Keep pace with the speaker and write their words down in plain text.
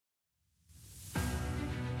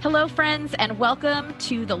Hello, friends, and welcome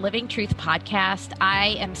to the Living Truth Podcast.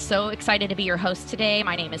 I am so excited to be your host today.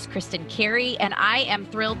 My name is Kristin Carey, and I am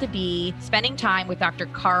thrilled to be spending time with Dr.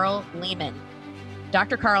 Karl Lehman.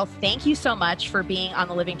 Dr. Karl, thank you so much for being on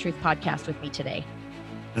the Living Truth Podcast with me today.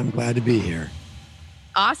 I'm glad to be here.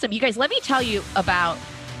 Awesome. You guys, let me tell you about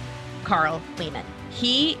Karl Lehman.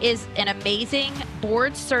 He is an amazing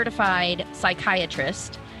board-certified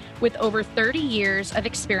psychiatrist with over 30 years of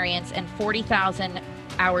experience and 40,000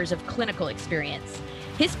 hours of clinical experience.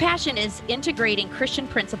 His passion is integrating Christian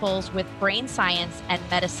principles with brain science and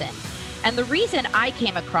medicine. And the reason I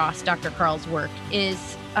came across Dr. Karl's work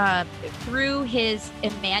is through his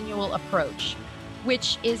Immanuel Approach,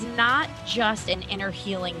 which is not just an inner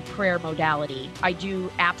healing prayer modality. I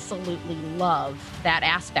do absolutely love that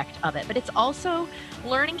aspect of it, but it's also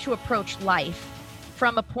learning to approach life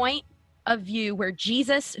from a point of view where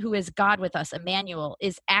Jesus, who is God with us, Immanuel,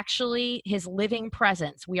 is actually his living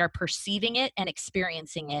presence. We are perceiving it and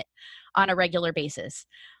experiencing it on a regular basis.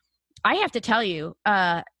 I have to tell you,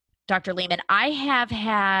 Dr. Lehman, I have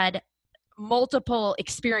had multiple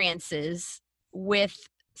experiences with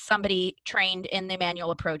somebody trained in the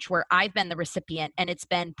Immanuel Approach where I've been the recipient, and it's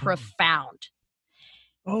been profound.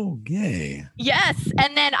 Oh, yay. Yes.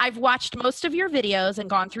 And then I've watched most of your videos and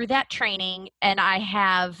gone through that training, and I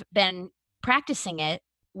have been practicing it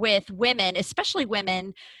with women, especially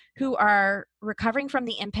women who are recovering from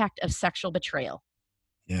the impact of sexual betrayal.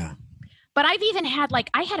 Yeah. But I've even had,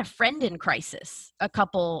 I had a friend in crisis a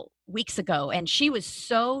couple weeks ago, and she was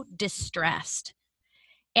so distressed.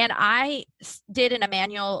 And I did an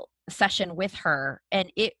Immanuel session with her,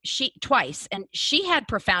 and she had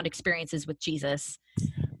profound experiences with Jesus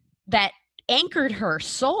that anchored her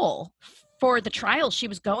soul for the trials she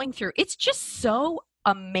was going through. It's just so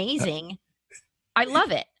amazing. I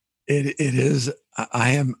love it. It is.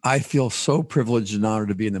 I feel so privileged and honored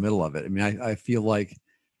to be in the middle of it. I mean, I feel like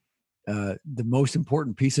the most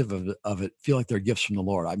important piece of it feel like they're gifts from the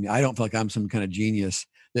Lord. I mean, I don't feel like I'm some kind of genius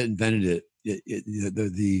that invented it.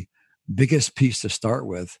 The biggest piece to start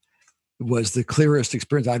with was the clearest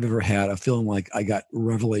experience I've ever had of feeling like I got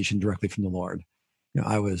revelation directly from the Lord. You know,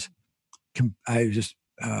 I was just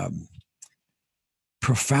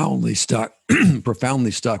profoundly stuck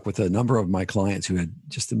with a number of my clients who had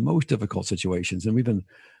just the most difficult situations. And we've been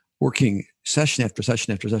working session after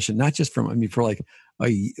session after session, not just for 50,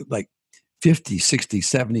 60,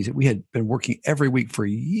 70s. We had been working every week for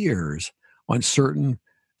years on certain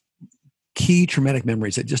key traumatic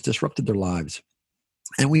memories that just disrupted their lives.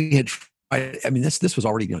 And we had, this was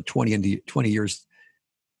already, 20 years,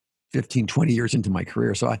 15, 20 years into my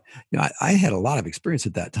career. So I had a lot of experience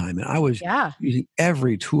at that time. And I was using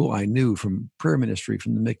every tool I knew, from prayer ministry,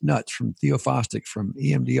 from the McNutts, from Theophostic, from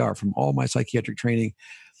EMDR, from all my psychiatric training.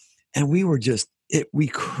 And we were we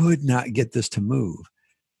could not get this to move.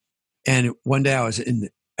 And one day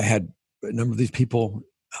I had a number of these people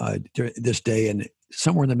during this day, and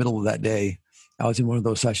somewhere in the middle of that day, I was in one of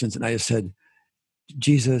those sessions, and I just said,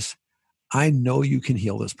 Jesus, I know you can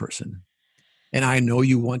heal this person. And I know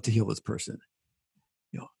you want to heal this person,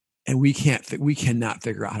 and we cannot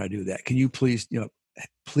figure out how to do that. Can you please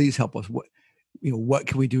help us? What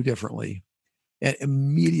can we do differently? And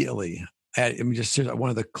immediately, just one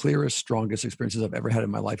of the clearest, strongest experiences I've ever had in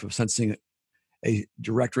my life of sensing a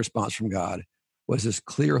direct response from God was this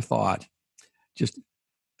clear thought: just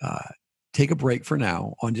take a break for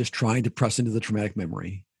now on just trying to press into the traumatic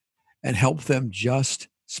memory and help them just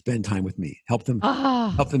spend time with me. Help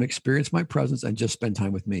them experience my presence and just spend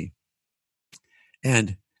time with me.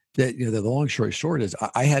 And the long story short is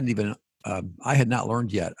I had not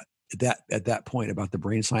learned yet at that point about the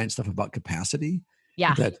brain science stuff about capacity.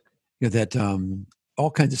 Yeah. That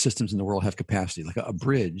all kinds of systems in the world have capacity. Like a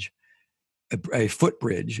bridge, a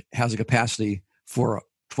footbridge has a capacity for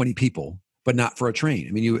 20 people, but not for a train.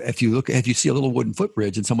 I mean, if you see a little wooden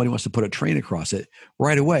footbridge and somebody wants to put a train across it,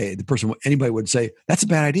 right away, anybody would say, that's a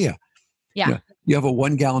bad idea. Yeah. You have a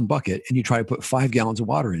 1 gallon bucket and you try to put 5 gallons of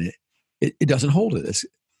water in it. It doesn't hold it.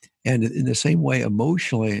 And in the same way,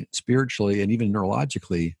 emotionally, spiritually, and even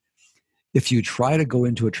neurologically, if you try to go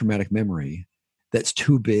into a traumatic memory that's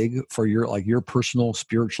too big for your personal,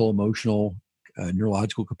 spiritual, emotional,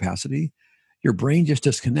 neurological capacity, your brain just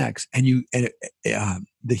disconnects, and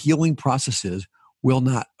the healing processes will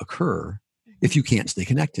not occur if you can't stay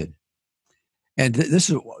connected. And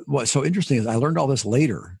this is what's so interesting is I learned all this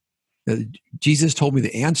later. Jesus told me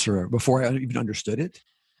the answer before I even understood it.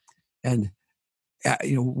 And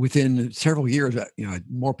within several years,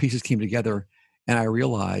 more pieces came together, and I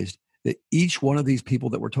realized that each one of these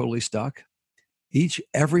people that were totally stuck,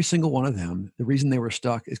 every single one of them, the reason they were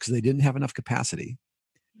stuck is because they didn't have enough capacity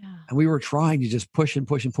And we were trying to just push and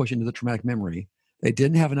push and push into the traumatic memory. They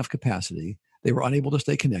didn't have enough capacity. They were unable to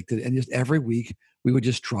stay connected. And just every week we would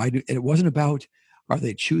just try to, and it wasn't about, are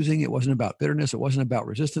they choosing? It wasn't about bitterness. It wasn't about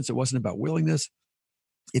resistance. It wasn't about willingness.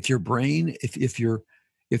 If your brain, if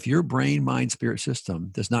your brain, mind, spirit system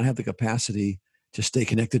does not have the capacity to stay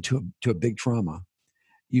connected to a big trauma,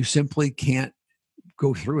 you simply can't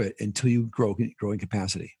go through it until you grow in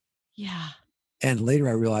capacity. Yeah. And later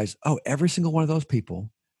I realized, every single one of those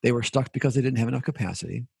people, they were stuck because they didn't have enough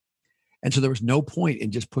capacity. And so there was no point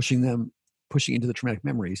in just pushing into the traumatic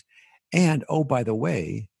memories. And by the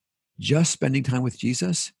way, just spending time with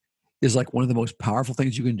Jesus is like one of the most powerful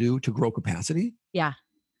things you can do to grow capacity. Yeah.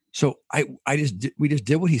 So we just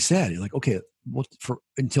did what he said. Like, okay, well,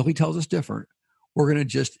 until he tells us different, we're going to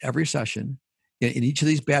just every session in each of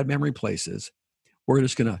these bad memory places, we're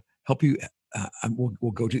just going to help you.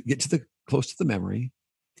 We'll get close to the memory,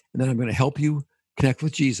 and then I'm going to help you connect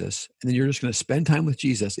with Jesus, and then you're just going to spend time with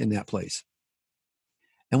Jesus in that place.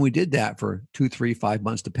 And we did that for 2, 3, 5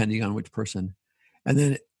 months, depending on which person. And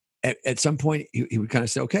then at some point, he would kind of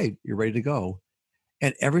say, okay, you're ready to go.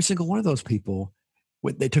 And every single one of those people,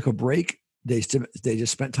 when they took a break, they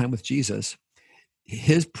just spent time with Jesus.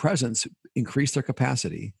 His presence increased their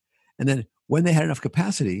capacity. And then when they had enough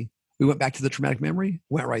capacity, we went back to the traumatic memory,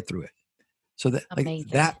 went right through it. So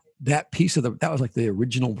that piece of that was like the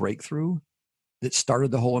original breakthrough that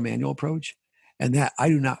started the whole Immanuel approach. And that I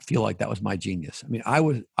do not feel like that was my genius. I mean, I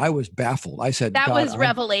was baffled. I said, that was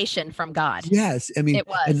revelation from God. Yes. I mean, it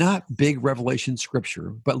was. And not big revelation scripture,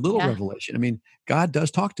 but little revelation. I mean, God does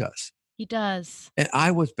talk to us. He does. And I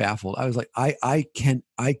was baffled. I was like, I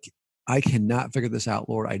cannot figure this out,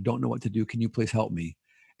 Lord. I don't know what to do. Can you please help me?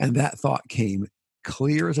 And that thought came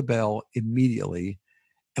clear as a bell immediately.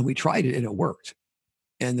 And we tried it and it worked.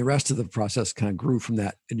 And the rest of the process kind of grew from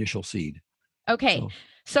that initial seed. Okay.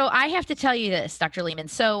 So I have to tell you this, Dr. Lehman.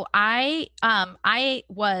 So I've been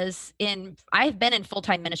in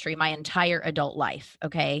full-time ministry my entire adult life.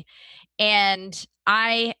 Okay. And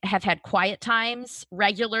I have had quiet times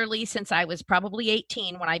regularly since I was probably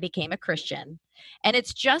 18 when I became a Christian. And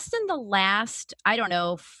it's just in the last,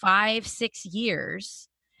 5, 6 years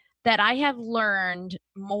that I have learned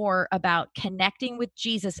more about connecting with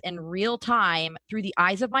Jesus in real time through the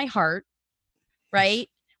eyes of my heart, right?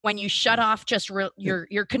 When you shut off just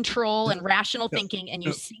your control and rational thinking and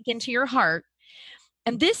you sink into your heart.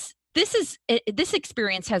 And this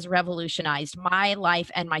experience has revolutionized my life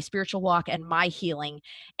and my spiritual walk and my healing.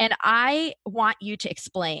 And I want you to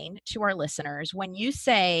explain to our listeners, when you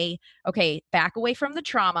say, okay, back away from the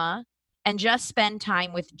trauma and just spend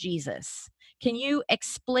time with Jesus, can you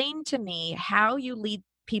explain to me how you lead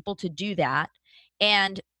people to do that?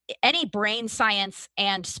 And any brain science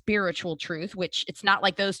and spiritual truth, which it's not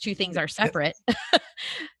like those two things are separate,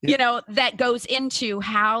 that goes into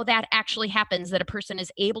how that actually happens, that a person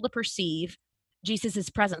is able to perceive Jesus's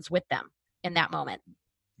presence with them in that moment.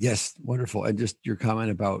 Yes. Wonderful. And just your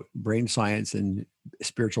comment about brain science and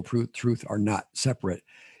spiritual truth are not separate.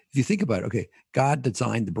 If you think about it, okay, God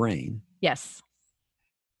designed the brain. Yes.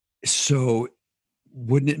 So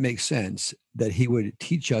wouldn't it make sense that he would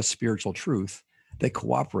teach us spiritual truth that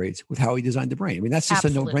cooperates with how he designed the brain? I mean, that's just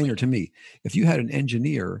Absolutely. a no-brainer to me. If you had an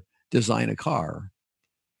engineer design a car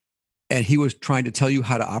and he was trying to tell you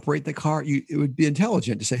how to operate the car, it would be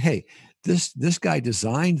intelligent to say, hey, this guy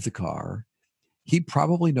designed the car. He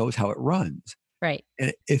probably knows how it runs. Right.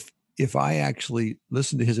 And if I actually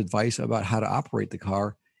listen to his advice about how to operate the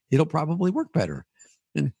car, it'll probably work better.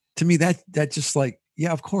 And to me, that just like,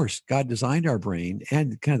 yeah, of course, God designed our brain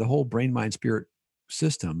and kind of the whole brain, mind, spirit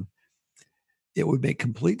system. It would make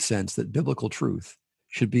complete sense that biblical truth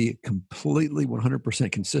should be completely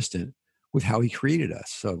 100% consistent with how he created us.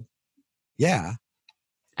 So, yeah.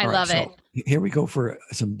 I love it. Here we go for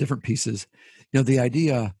some different pieces. The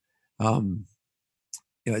idea,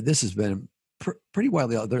 this has been pretty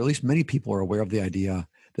widely out there. At least many people are aware of the idea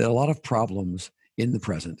that a lot of problems in the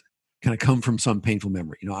present kind of come from some painful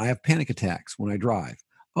memory. I have panic attacks when I drive.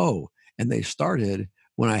 And they started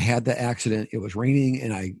when I had the accident. It was raining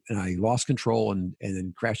and I lost control and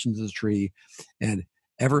then crashed into the tree. And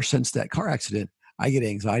ever since that car accident, I get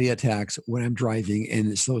anxiety attacks when I'm driving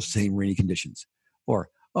and it's those same rainy conditions. Or,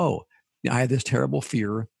 I had this terrible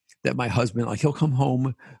fear that my husband, like he'll come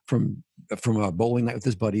home from a bowling night with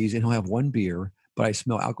his buddies and he'll have one beer, but I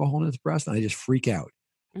smell alcohol in his breath and I just freak out.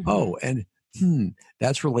 Mm-hmm.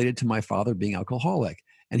 That's related to my father being alcoholic.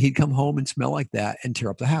 And he'd come home and smell like that and tear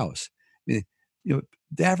up the house. I mean,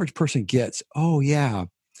 the average person gets,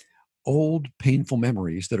 old painful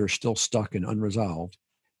memories that are still stuck and unresolved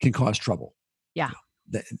can cause trouble. Yeah.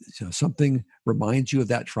 that, something reminds you of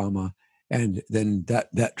that trauma, and then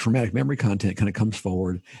that traumatic memory content kind of comes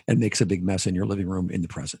forward and makes a big mess in your living room in the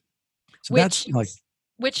present. So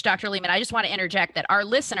which Dr. Lehman, I just want to interject that our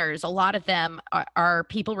listeners, a lot of them are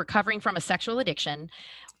people recovering from a sexual addiction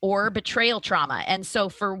or betrayal trauma. And so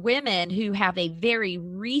for women who have a very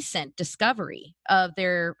recent discovery of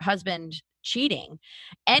their husband cheating,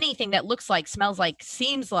 anything that looks like, smells like,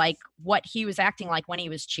 seems like what he was acting like when he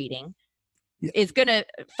was cheating is going to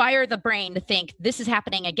fire the brain to think this is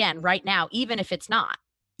happening again right now, even if it's not.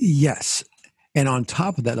 Yes. And on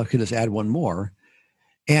top of that, I could just add one more.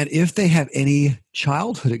 And if they have any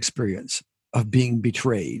childhood experience of being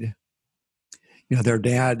betrayed,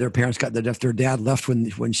 their parents got their dad left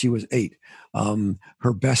when she was 8.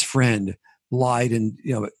 Her best friend lied and,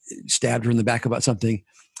 stabbed her in the back about something.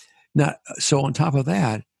 So on top of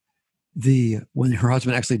that, when her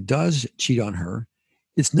husband actually does cheat on her,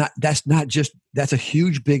 that's a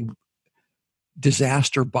huge, big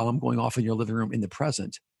disaster bomb going off in your living room in the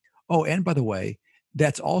present. Oh, and by the way,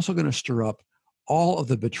 that's also going to stir up all of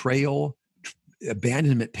the betrayal,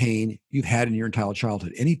 abandonment pain you've had in your entire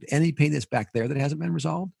childhood. Any pain that's back there that hasn't been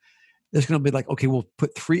resolved, it's going to be like, okay, we'll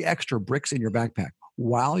put 3 extra bricks in your backpack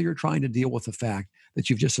while you're trying to deal with the fact that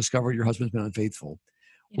you've just discovered your husband's been unfaithful.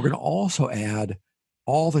 Yeah. We're going to also add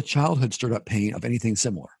all the childhood stirred up pain of anything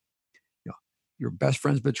similar. Your best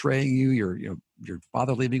friend's betraying you, your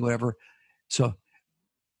father leaving, whatever. So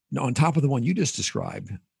on top of the one you just described,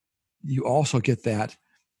 you also get that,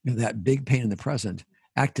 that big pain in the present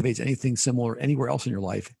activates anything similar anywhere else in your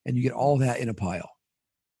life, and you get all that in a pile.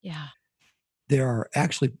 Yeah.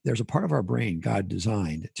 There's a part of our brain God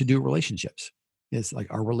designed to do relationships. It's like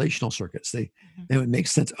our relational circuits. And it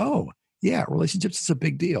makes sense. Oh, yeah, relationships is a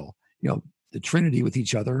big deal. The Trinity with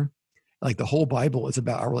each other, like the whole Bible is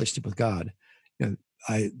about our relationship with God.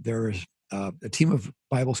 There's a team of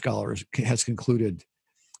Bible scholars has concluded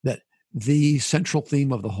that the central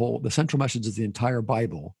theme of the central message of the entire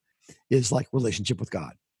Bible is like relationship with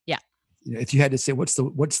God. Yeah. If you had to say what's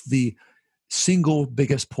the single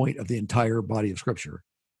biggest point of the entire body of Scripture,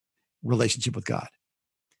 relationship with God,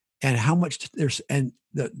 and how much the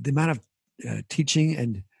amount of teaching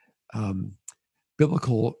and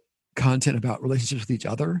biblical content about relationships with each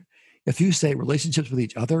other. If you say relationships with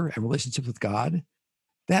each other and relationships with God,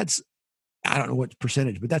 that's, I don't know what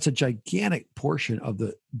percentage, but that's a gigantic portion of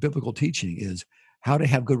the biblical teaching is how to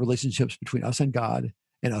have good relationships between us and God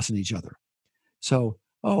and us and each other. So,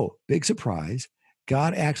 big surprise,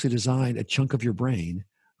 God actually designed a chunk of your brain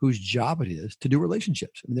whose job it is to do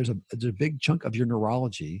relationships. I mean, there's a big chunk of your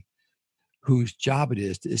neurology whose job it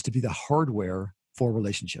is to be the hardware for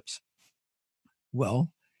relationships.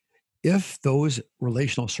 Well, if those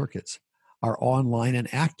relational circuits are online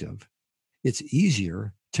and active, it's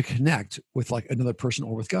easier to connect with like another person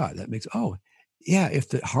or with God. That makes, if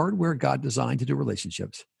the hardware God designed to do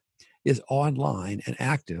relationships is online and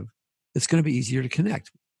active, it's going to be easier to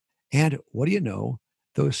connect. And what do you know?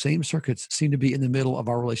 Those same circuits seem to be in the middle of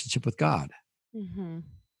our relationship with God. Mm-hmm.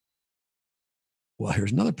 Well,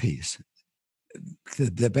 here's another piece.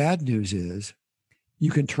 The bad news is you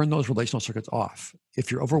can turn those relational circuits off. If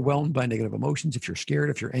you're overwhelmed by negative emotions, if you're scared,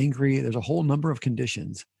 if you're angry, there's a whole number of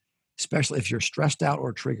conditions, especially if you're stressed out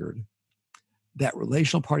or triggered, that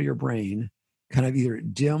relational part of your brain kind of either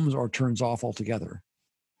dims or turns off altogether.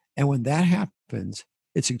 And when that happens,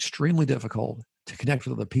 it's extremely difficult to connect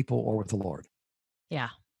with other people or with the Lord. Yeah.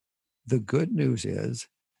 The good news is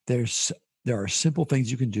there are simple things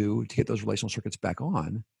you can do to get those relational circuits back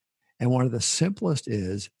on. And one of the simplest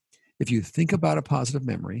is if you think about a positive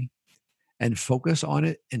memory and focus on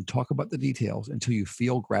it and talk about the details until you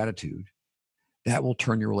feel gratitude, that will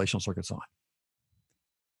turn your relational circuits on.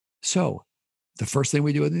 So the first thing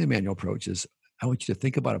we do in the Immanuel Approach is I want you to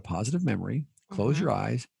think about a positive memory, close your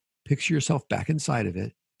eyes, picture yourself back inside of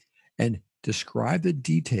it, and describe the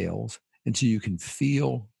details until you can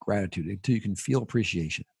feel gratitude, until you can feel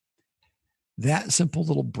appreciation. That simple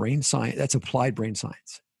little brain science, that's applied brain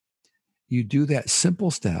science. You do that simple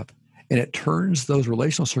step, and it turns those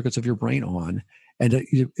relational circuits of your brain on, and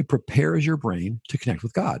it prepares your brain to connect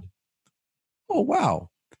with God. Oh, wow.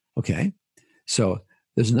 Okay. So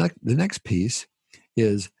there's the next piece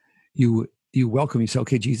is you welcome, you say,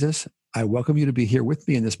 okay, Jesus, I welcome you to be here with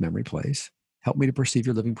me in this memory place. Help me to perceive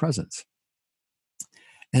your living presence.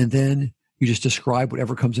 And then you just describe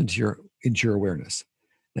whatever comes into your awareness.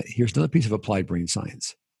 Now, here's another piece of applied brain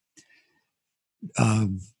science.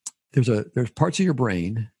 There's parts of your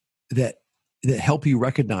brain that help you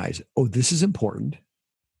recognize, this is important,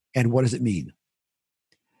 and what does it mean?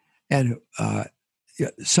 And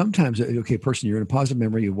sometimes, okay, person, you're in a positive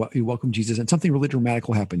memory, you welcome Jesus, and something really dramatic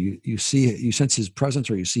will happen. You sense his presence,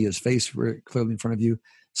 or you see his face very clearly in front of you.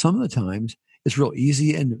 Some of the times it's real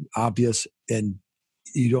easy and obvious, and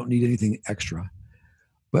you don't need anything extra.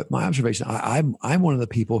 But my observation, I'm one of the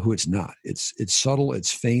people who it's not. It's subtle,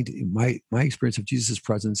 it's faint. My experience of Jesus'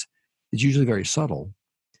 presence is usually very subtle.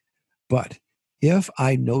 But if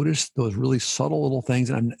I notice those really subtle little things,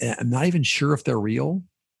 and I'm not even sure if they're real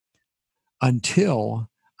until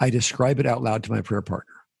I describe it out loud to my prayer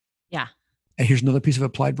partner. Yeah. And here's another piece of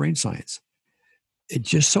applied brain science. It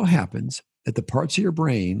just so happens that the parts of your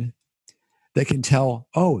brain that can tell,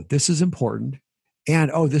 oh, this is important, and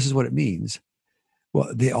oh, this is what it means.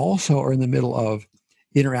 Well, they also are in the middle of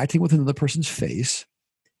interacting with another person's face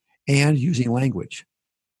and using language.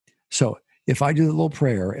 So if I do the little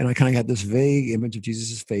prayer and I kind of got this vague image of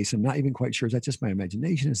Jesus' face, I'm not even quite sure, is that just my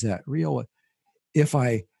imagination? Is that real? If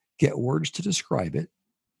I get words to describe it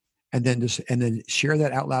and then share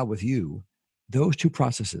that out loud with you, those two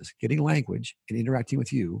processes, getting language and interacting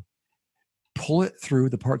with you, pull it through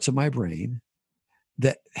the parts of my brain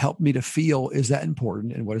that help me to feel, is that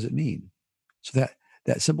important and what does it mean? So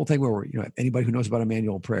that simple thing where, anybody who knows about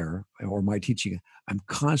Immanuel prayer or my teaching, I'm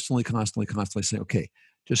constantly saying, okay,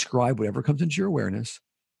 describe whatever comes into your awareness,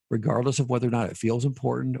 regardless of whether or not it feels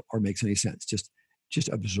important or makes any sense. Just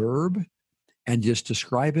observe and just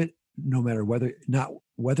describe it, no matter whether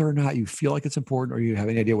or not you feel like it's important or you have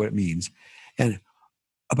any idea what it means. And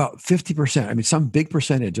about 50%, some big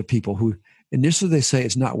percentage of people who initially they say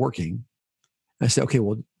it's not working, I say, okay,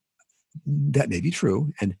 well, that may be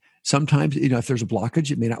true. And sometimes, if there's a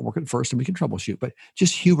blockage, it may not work at first and we can troubleshoot, but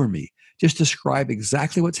just humor me. Just describe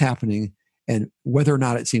exactly what's happening and whether or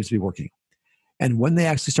not it seems to be working. And when they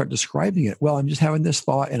actually start describing it, well, I'm just having this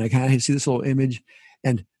thought and I kind of see this little image,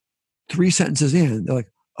 and 3 sentences in, they're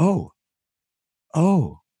like, oh,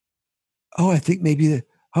 I think maybe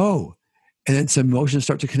and then some emotions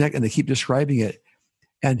start to connect and they keep describing it.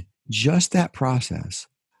 And just that process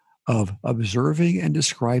of observing and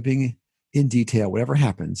describing in detail whatever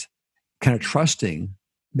happens, kind of trusting,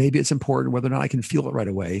 maybe it's important whether or not I can feel it right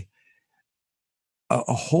away.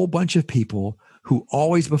 A whole bunch of people who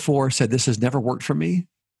always before said this has never worked for me,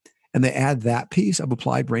 and they add that piece of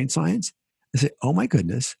applied brain science, they say, oh my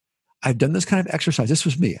goodness, I've done this kind of exercise. This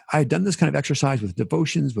was me. I had done this kind of exercise with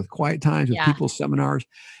devotions, with quiet times, with people's seminars,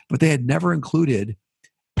 but they had never included,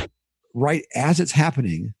 right as it's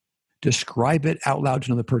happening, describe it out loud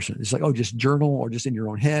to another person. It's like, oh, just journal or just in your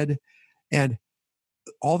own head. And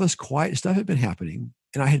all this quiet stuff had been happening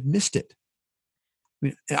and I had missed it.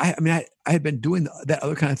 I had been doing that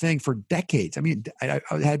other kind of thing for decades. I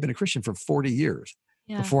had been a Christian for 40 years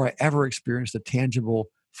before I ever experienced the tangible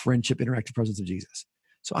friendship, interactive presence of Jesus.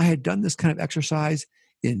 So I had done this kind of exercise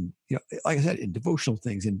in, like I said, in devotional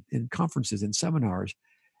things, in conferences, in seminars.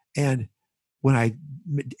 And when I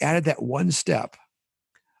added that one step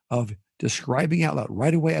of describing out loud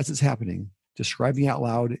right away as it's happening, describing out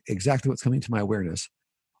loud exactly what's coming to my awareness,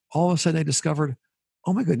 all of a sudden I discovered,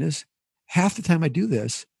 oh my goodness, half the time I do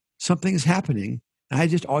this, something is happening and I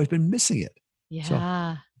just always been missing it. Yeah.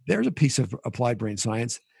 So there's a piece of applied brain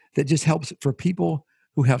science that just helps for people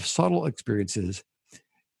who have subtle experiences.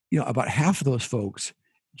 About half of those folks,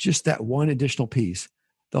 just that one additional piece,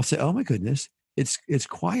 they'll say, oh my goodness, it's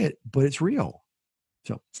quiet, but it's real.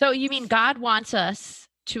 So you mean God wants us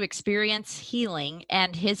to experience healing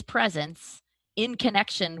and his presence in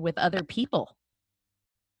connection with other people?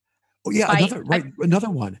 Oh yeah, another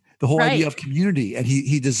one. The whole idea of community, and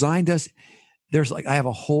he designed us. There's I have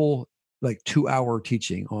a whole 2-hour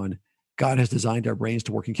teaching on God has designed our brains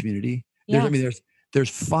to work in community. There's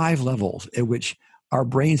 5 levels at which our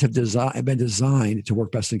brains have been designed to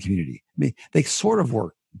work best in community. They sort of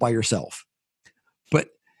work by yourself, but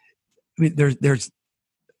there's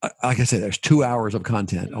like I said, there's 2 hours of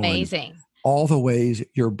content. Amazing. On all the ways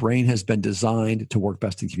your brain has been designed to work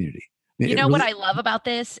best in community. What I love about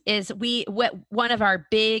this is one of our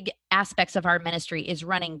big aspects of our ministry is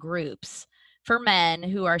running groups for men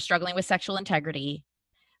who are struggling with sexual integrity,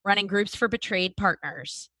 running groups for betrayed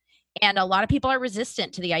partners. And a lot of people are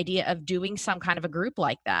resistant to the idea of doing some kind of a group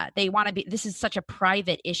like that. They want to this is such a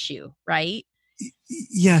private issue, right?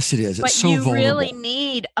 Yes, it is. It's so vulnerable. But you really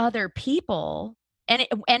need other people.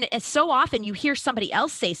 And so often you hear somebody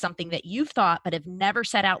else say something that you've thought but have never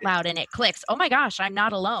said out loud, and it clicks. Oh my gosh, I'm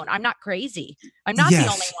not alone. I'm not crazy. I'm not the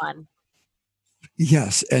only one.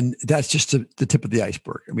 Yes, and that's just the tip of the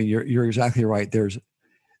iceberg. You're exactly right.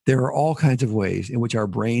 There are all kinds of ways in which our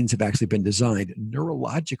brains have actually been designed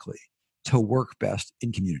neurologically to work best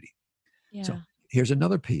in community. Yeah. So here's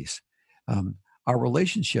another piece. Our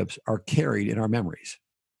relationships are carried in our memories.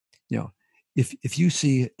 You know, if you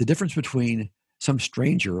see the difference between some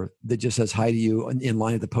stranger that just says hi to you in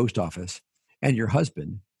line at the post office and your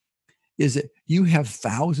husband, is that you have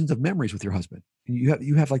thousands of memories with your husband.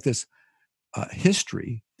 You have like this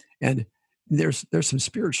history, and there's some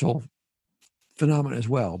spiritual phenomena as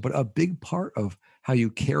well. But a big part of how you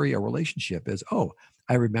carry a relationship is, oh,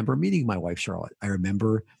 I remember meeting my wife Charlotte. I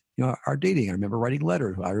remember our dating. I remember writing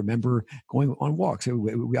letters. I remember going on walks. I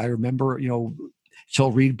remember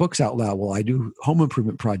she'll read books out loud while I do home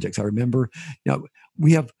improvement projects. I remember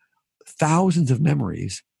we have thousands of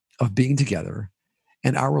memories of being together.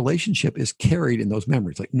 And our relationship is carried in those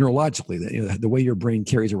memories, like neurologically, the way your brain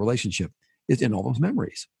carries a relationship is in all those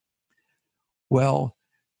memories. Well,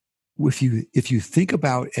 if you think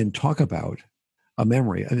about and talk about a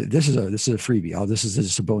memory, this is a freebie. This is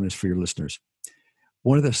just a bonus for your listeners.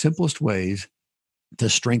 One of the simplest ways to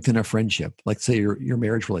strengthen a friendship, like say your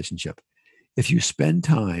marriage relationship, if you spend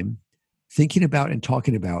time thinking about and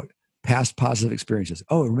talking about past positive experiences.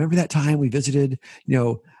 Oh, remember that time we visited,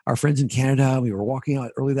 our friends in Canada? We were walking out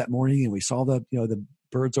early that morning and we saw the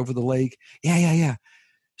birds over the lake. Yeah.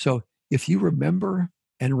 So if you remember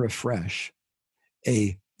and refresh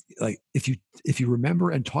if you remember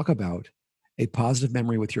and talk about a positive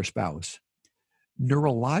memory with your spouse,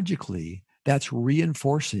 neurologically, that's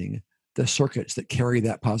reinforcing the circuits that carry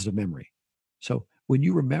that positive memory. So when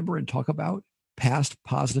you remember and talk about past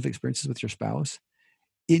positive experiences with your spouse,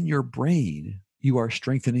 in your brain, you are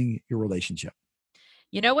strengthening your relationship.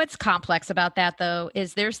 You know what's complex about that, though,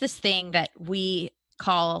 is there's this thing that we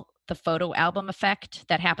call the photo album effect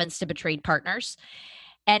that happens to betrayed partners.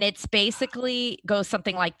 And it's basically goes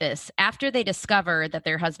something like this. After they discover that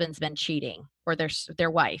their husband's been cheating, or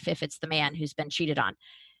their wife, if it's the man who's been cheated on,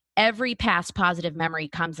 every past positive memory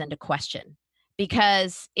comes into question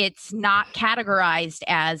because it's not categorized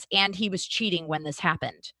as, and he was cheating when this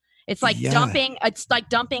happened. It's like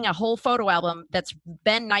dumping a whole photo album that's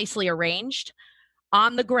been nicely arranged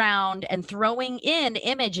on the ground and throwing in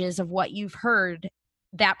images of what you've heard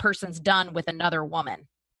that person's done with another woman.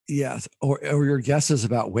 Yes, or your guesses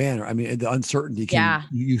about when. The uncertainty can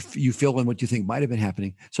you fill in what you think might have been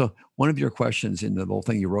happening. So one of your questions in the little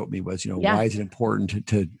thing you wrote me was, why is it important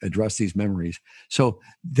to address these memories? So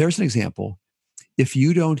there's an example. If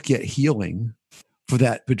you don't get healing for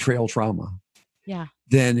that betrayal trauma,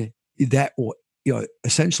 then that will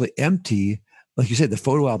essentially empty, like you said, the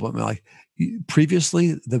photo album. Like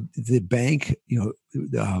previously, the bank,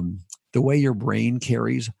 the way your brain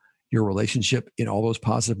carries your relationship in all those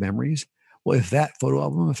positive memories. Well, if that photo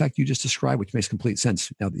album effect you just described, which makes complete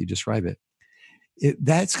sense now that you describe it,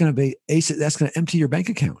 that's going to empty your bank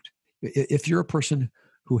account. If you're a person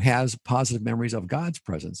who has positive memories of God's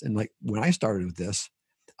presence, and like when I started with this,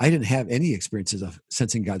 I didn't have any experiences of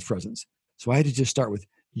sensing God's presence. So I had to just start with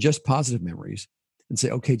just positive memories and say,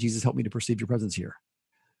 okay, Jesus, help me to perceive your presence here.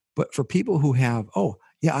 But for people who have,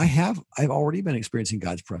 I've already been experiencing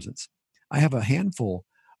God's presence. I have a handful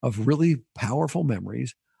of really powerful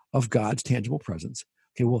memories of God's tangible presence.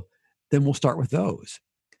 Okay, well, then we'll start with those.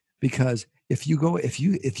 Because if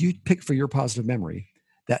you pick for your positive memory,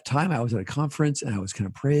 that time I was at a conference and I was kind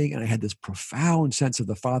of praying and I had this profound sense of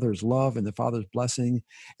the Father's love and the Father's blessing.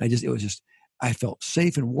 And I felt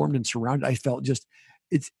safe and warmed and surrounded. I felt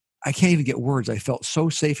I can't even get words. I felt so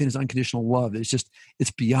safe in his unconditional love.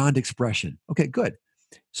 It's beyond expression. Okay, good.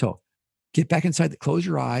 So get back inside, close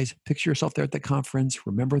your eyes, picture yourself there at the conference.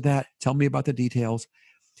 Remember that. Tell me about the details.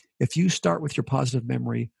 If you start with your positive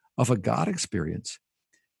memory of a God experience,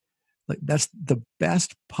 like that's the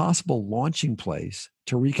best possible launching place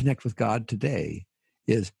to reconnect with God today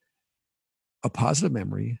is a positive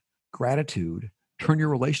memory, gratitude, turn your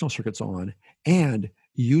relational circuits on, and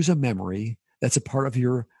use a memory that's a part of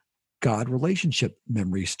your God relationship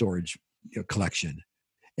memory storage collection.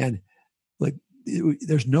 And like,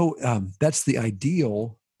 there's no, that's the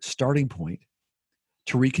ideal starting point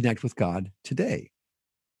to reconnect with God today.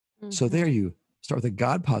 Mm-hmm. So there you start with a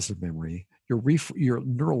God positive memory. You're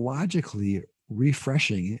neurologically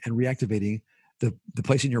refreshing and reactivating the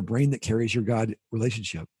place in your brain that carries your God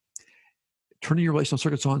relationship. Turning your relational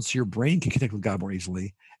circuits on so your brain can connect with God more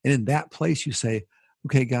easily. And in that place, you say,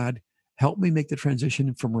 okay, God, help me make the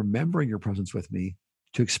transition from remembering your presence with me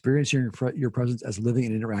to experiencing your presence as living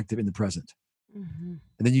and interactive in the present. Mm-hmm.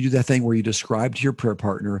 And then you do that thing where you describe to your prayer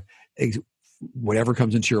partner whatever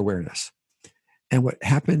comes into your awareness. And what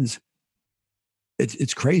happens,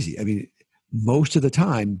 it's crazy. Most of the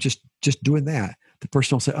time, just doing that, the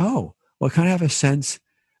person will say, oh, well, I kind of have a sense,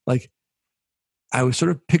 like I was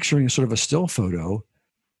sort of picturing sort of a still photo,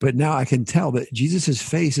 but now I can tell that Jesus's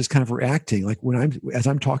face is kind of reacting. Like as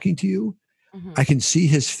I'm talking to you, Mm-hmm. I can see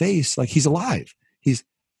his face like he's alive.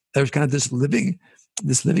 There's kind of this living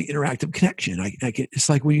interactive connection. It's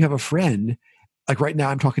like when you have a friend, like right now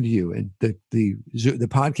I'm talking to you, and the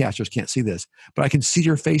podcasters can't see this, but I can see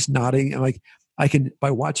your face nodding, and like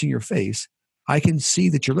by watching your face, I can see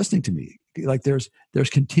that you're listening to me. Like there's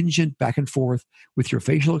contingent back and forth with your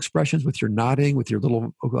facial expressions, with your nodding, with your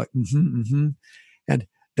little like and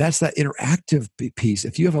that's that interactive piece.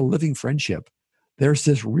 If you have a living friendship, there's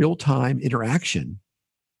this real time interaction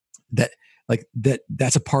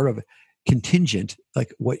that's a part of contingent.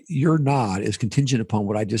 Like what your nod is contingent upon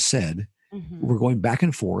what I just said. Mm-hmm. We're going back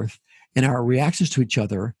and forth, and our reactions to each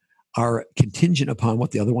other are contingent upon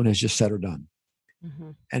what the other one has just said or done.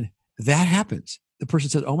 Mm-hmm. And that happens. The person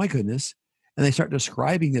says, "Oh my goodness," and they start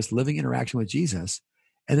describing this living interaction with Jesus,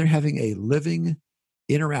 and they're having a living,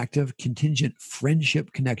 interactive, contingent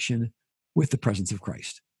friendship connection with the presence of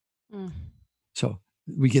Christ. Mm. So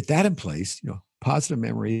we get that in place, positive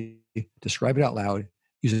memory, describe it out loud,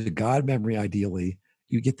 use a God memory ideally.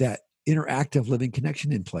 You get that interactive living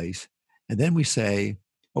connection in place. And then we say,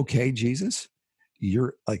 okay, Jesus,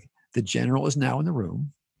 you're like, the general is now in the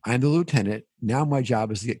room. I'm the lieutenant. Now my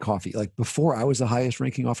job is to get coffee. Like before, I was the highest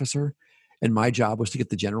ranking officer, and my job was to get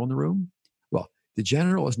the general in the room. Well, the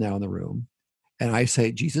general is now in the room. And I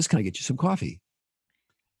say, Jesus, can I get you some coffee?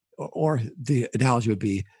 Or the analogy would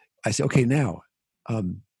be, I say, okay, now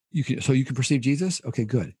you can perceive Jesus. Okay,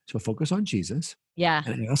 good. So focus on Jesus. Yeah.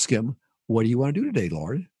 And ask him, what do you want to do today,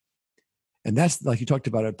 Lord? And that's like you talked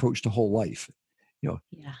about, approach to whole life. Yeah.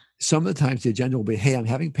 Some of the times the agenda will be, hey, I'm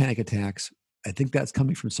having panic attacks. I think that's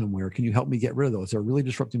coming from somewhere. Can you help me get rid of those? They're really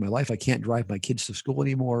disrupting my life. I can't drive my kids to school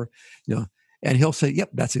anymore. And he'll say, yep,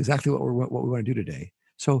 that's exactly what we want to do today.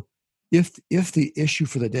 So if the issue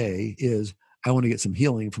for the day is I want to get some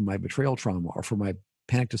healing from my betrayal trauma or from my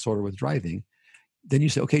panic disorder with driving, then you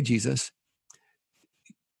say, okay, Jesus,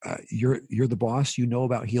 you're the boss. You know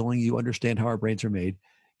about healing. You understand how our brains are made.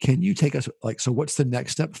 Can you take us so what's the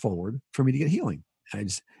next step forward for me to get healing?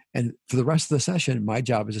 And for the rest of the session, my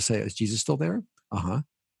job is to say, is Jesus still there? Uh-huh.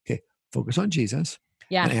 Okay. Focus on Jesus.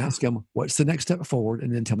 Yeah. And ask him, what's the next step forward?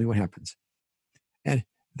 And then tell me what happens. And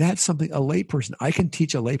that's something a layperson, I can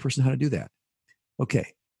teach a layperson how to do that.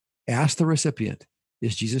 Okay. Ask the recipient,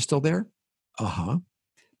 is Jesus still there? Uh-huh.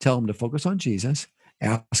 Tell them to focus on Jesus,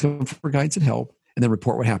 ask them for guidance and help, and then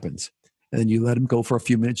report what happens. And then you let them go for a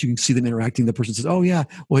few minutes. You can see them interacting. The person says, oh yeah,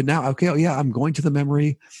 well now, okay, oh yeah, I'm going to the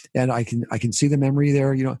memory and I can see the memory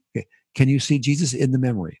there. Okay. Can you see Jesus in the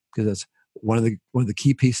memory? Because that's one of the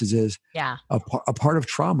key pieces is a part of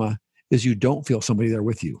trauma is you don't feel somebody there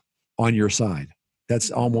with you on your side. That's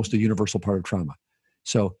almost a universal part of trauma.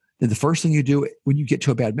 So then the first thing you do when you get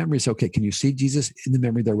to a bad memory is, okay, can you see Jesus in the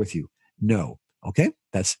memory there with you? No. Okay.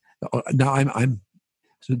 That's now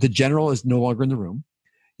so the general is no longer in the room.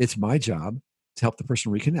 It's my job to help the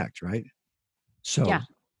person reconnect. Right. So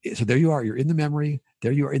there you are, you're in the memory,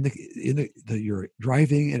 there you are you're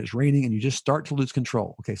driving and it's raining and you just start to lose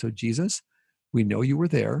control. Okay. So Jesus, we know you were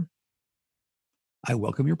there. I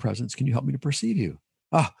welcome your presence. Can you help me to perceive you?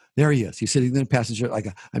 Ah, there he is. He's sitting in the passenger. Like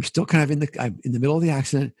I'm still kind of I'm in the middle of the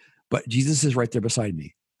accident, but Jesus is right there beside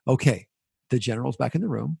me. Okay. The general's back in the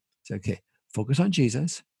room. Say, okay, focus on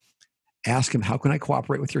Jesus. Ask him, how can I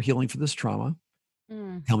cooperate with your healing for this trauma?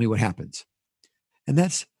 Tell me what happens. And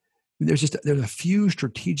there's a few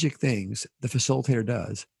strategic things the facilitator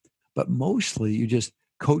does, but mostly you just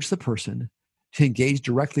coach the person to engage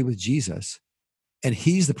directly with Jesus, and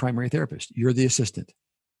he's the primary therapist. You're the assistant.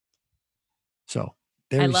 So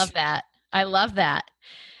I love that.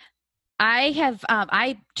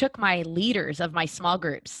 I took my leaders of my small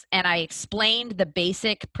groups and I explained the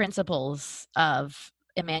basic principles of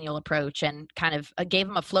Immanuel Approach and kind of gave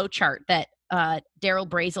them a flow chart that Daryl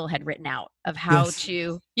Brazel had written out of how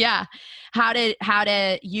to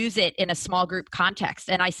use it in a small group context.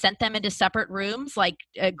 And I sent them into separate rooms, like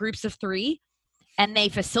groups of 3, and they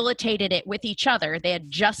facilitated it with each other. They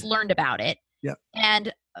had just learned about it. Yep.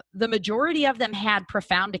 And the majority of them had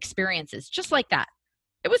profound experiences just like that.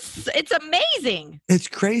 It's amazing. It's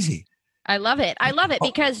crazy. I love it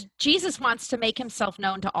because Jesus wants to make himself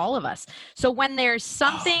known to all of us. So when there's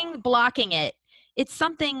something blocking it, it's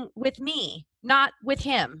something with me, not with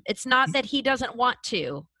him. It's not that he doesn't want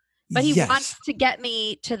to, but he wants to get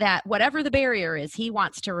me to that, whatever the barrier is, he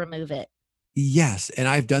wants to remove it. Yes. And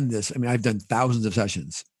I've done this. I mean, I've done thousands of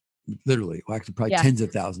sessions, literally, well, actually probably tens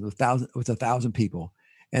of thousands, with 1,000 people.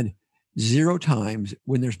 And 0 times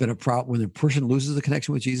when there's been a problem, when the person loses the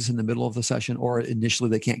connection with Jesus in the middle of the session, or initially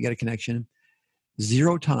they can't get a connection,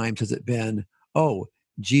 0 times has it been, oh,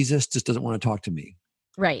 Jesus just doesn't want to talk to me.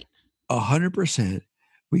 Right. 100%.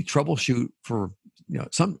 we troubleshoot for,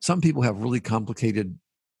 some people have really complicated,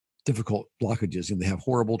 difficult blockages, and they have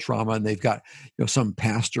horrible trauma, and they've got, some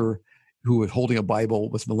pastor who was holding a Bible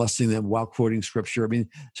was molesting them while quoting scripture. I mean,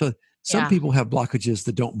 so some people have blockages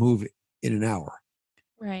that don't move in an hour.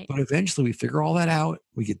 Right. But eventually we figure all that out.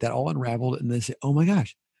 We get that all unraveled, and then say, oh my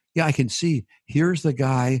gosh, yeah, I can see here's the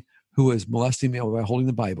guy who is molesting me by holding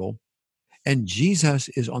the Bible, and Jesus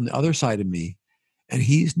is on the other side of me, and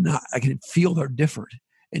he's not. I can feel they're different.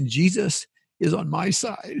 And Jesus is on my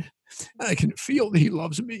side, and I can feel that he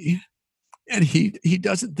loves me, and he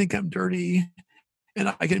doesn't think I'm dirty. And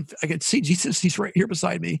I can see Jesus, he's right here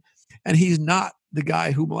beside me, and he's not the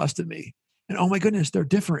guy who molested me. And oh my goodness, they're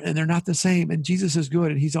different and they're not the same. And Jesus is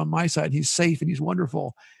good, and he's on my side. He's safe and he's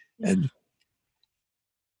wonderful. And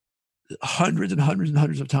hundreds and hundreds and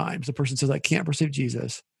hundreds of times, the person says, I can't perceive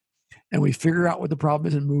Jesus. And we figure out what the problem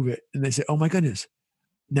is and move it. And they say, oh my goodness,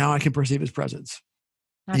 now I can perceive his presence.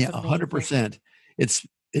 That's 100%.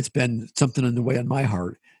 It's been something in the way on my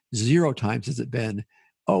heart. 0 times has it been,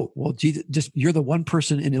 oh, well, Jesus, just you're the one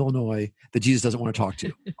person in Illinois that Jesus doesn't want to talk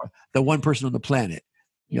to. The one person on the planet.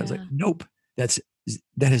 It's like, nope, that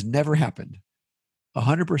has never happened.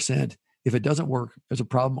 100%. If it doesn't work, there's a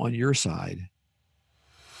problem on your side.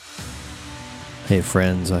 Hey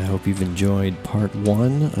friends, I hope you've enjoyed part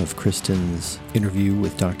 1 of Kristin's interview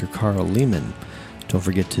with Dr. Karl Lehman. Don't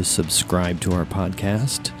forget to subscribe to our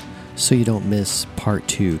podcast so you don't miss part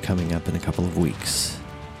 2 coming up in a couple of weeks.